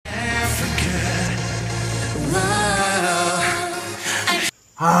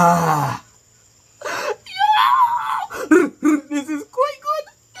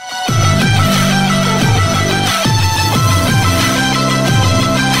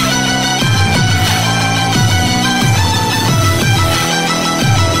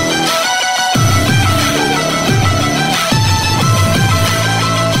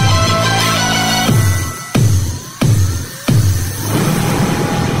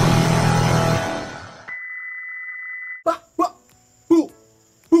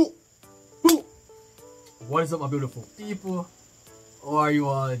What is up, my beautiful people? How are you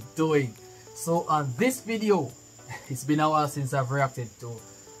all doing? So on this video, it's been a while since I've reacted to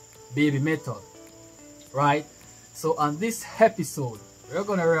BABYMETAL, right? So on this episode, we're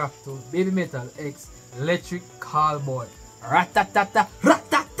gonna react to BABYMETAL X Electric Callboy. RATATATA,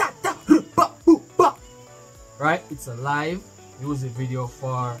 RATATATA, ba boo ba. Right? It's a live music video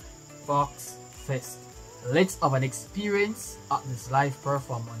for Fox Fest. Let's have an experience at this live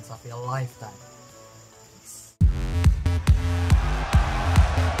performance of a lifetime.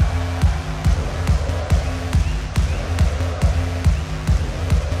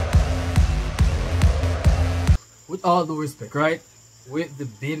 With all due respect, right? With the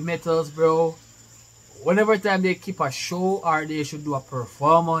BABYMETALs, bro, whenever time they keep a show or they should do a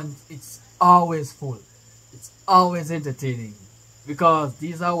performance, it's always full. It's always entertaining. Because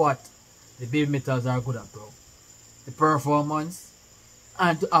these are what the BABYMETALs are good at, bro. The performance,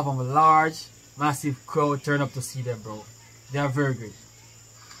 and to have a large, massive crowd turn up to see them, bro. They are very great.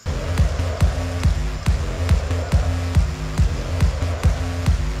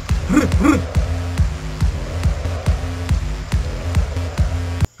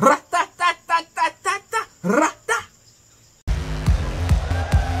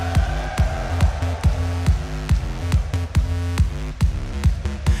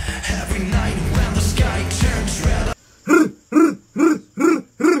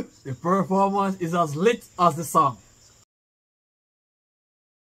 The performance is as lit as the song.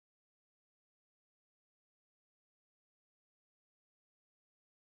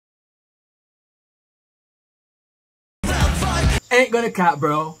 Ain't gonna cap,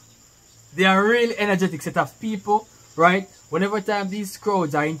 bro. They are really energetic set of people, right? Whenever time these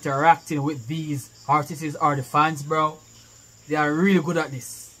crowds are interacting with these artists or the fans, bro, they are really good at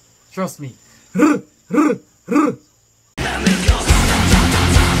this. Trust me.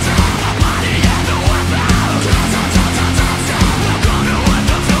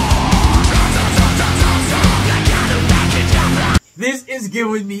 This is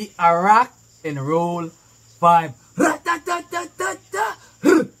giving me a rock and roll vibe.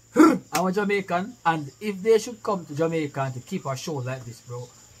 I'm a Jamaican, and if they should come to Jamaica to keep a show like this, bro,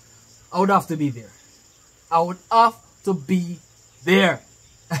 I would have to be there. I would have to be there.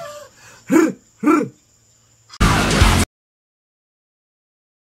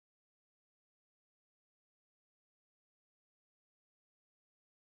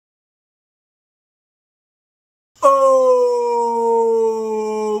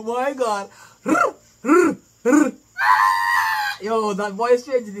 Oh my god. Yo, that voice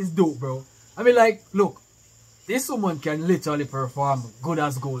changing is dope, bro. I mean, like, look, this woman can literally perform good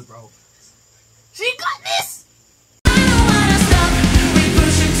as gold, bro. She got this.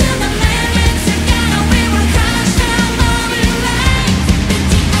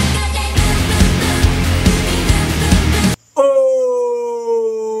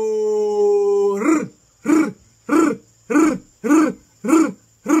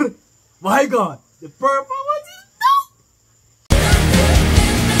 My god, the performance is dope!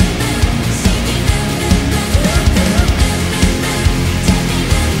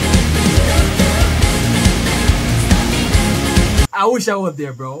 I wish I was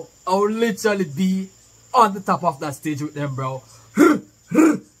there, bro. I would literally be on the top of that stage with them, bro.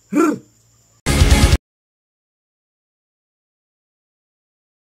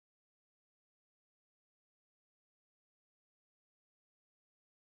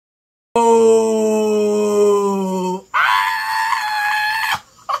 Oh,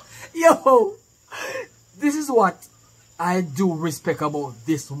 yo, this is what I do respect about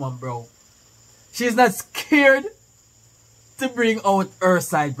this woman, bro. She's not scared to bring out her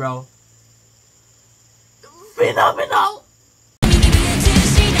side, bro. Phenomenal.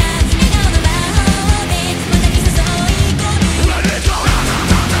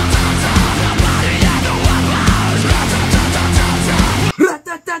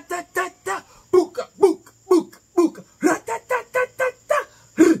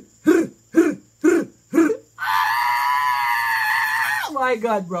 My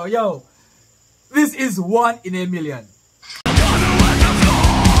god, bro, yo, this is 1 in a million.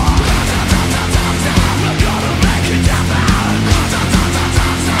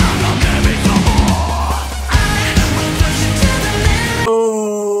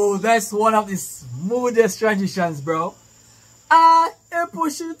 Oh, that's one of the smoothest transitions, bro. I am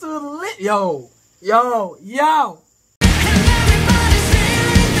pushing to the lit. Yo, yo, yo.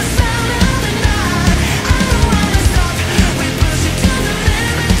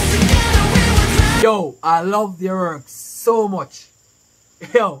 Yo, I love their work so much.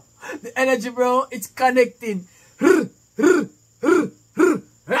 Yo, the energy, bro, it's connecting.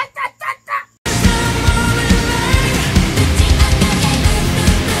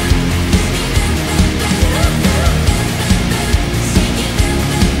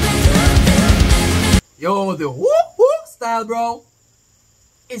 Yo, the whoop whoop style, bro,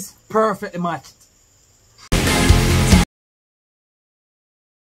 is perfectly matched.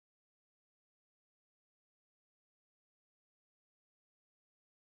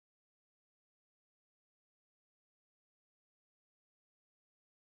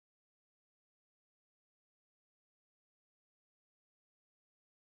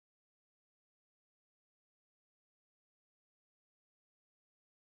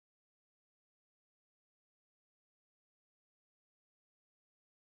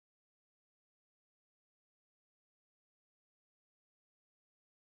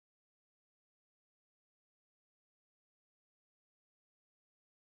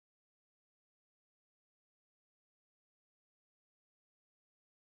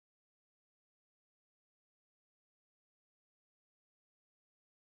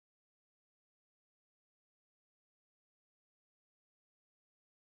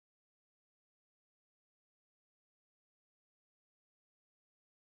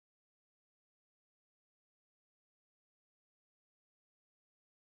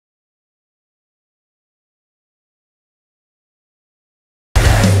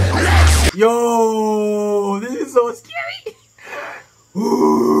 Yo, this is so scary.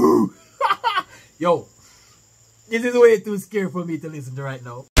 Ooh. Yo, this is way too scary for me to listen to right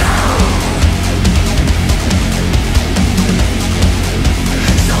now.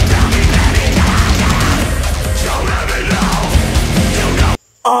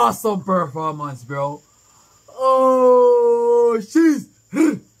 Awesome performance, bro. Oh, she's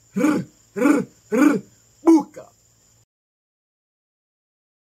Buka.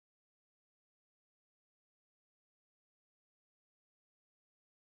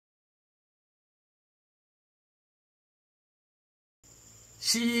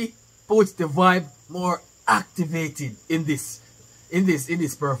 She puts the vibe more activated in this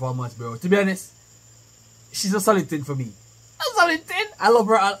performance, bro. To be honest, she's a solid 10 for me. A solid 10. I love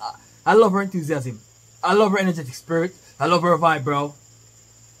her. I love her enthusiasm. I love her energetic spirit. I love her vibe, bro.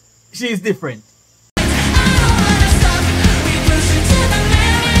 She is different.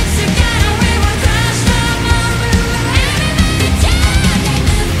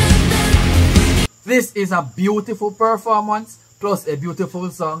 This is a beautiful performance plus a beautiful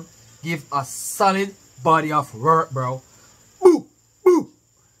song. Give a solid body of work, bro. Boo! Boo!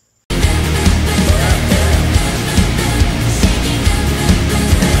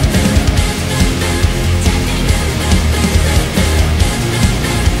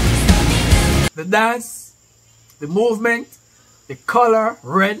 The dance, the movement, the color,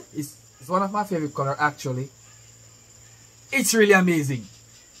 red is one of my favorite color actually. It's really amazing.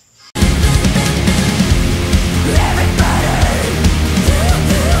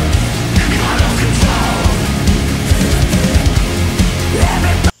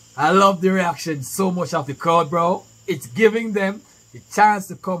 I love the reaction so much of the crowd, bro. It's giving them the chance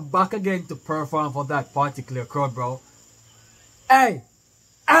to come back again to perform for that particular crowd, bro. Hey!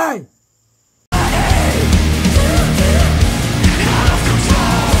 Hey!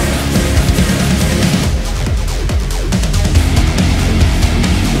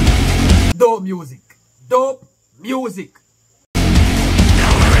 Dope music. Dope music.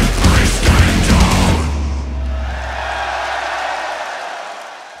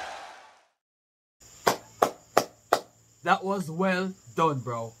 That was well done,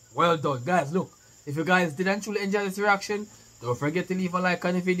 bro. Well done. Guys, look. If you guys did actually enjoy this reaction, don't forget to leave a like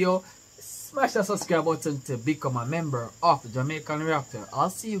on the video. Smash that subscribe button to become a member of the Jamaican Reactor.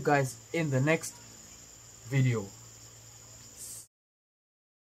 I'll see you guys in the next video.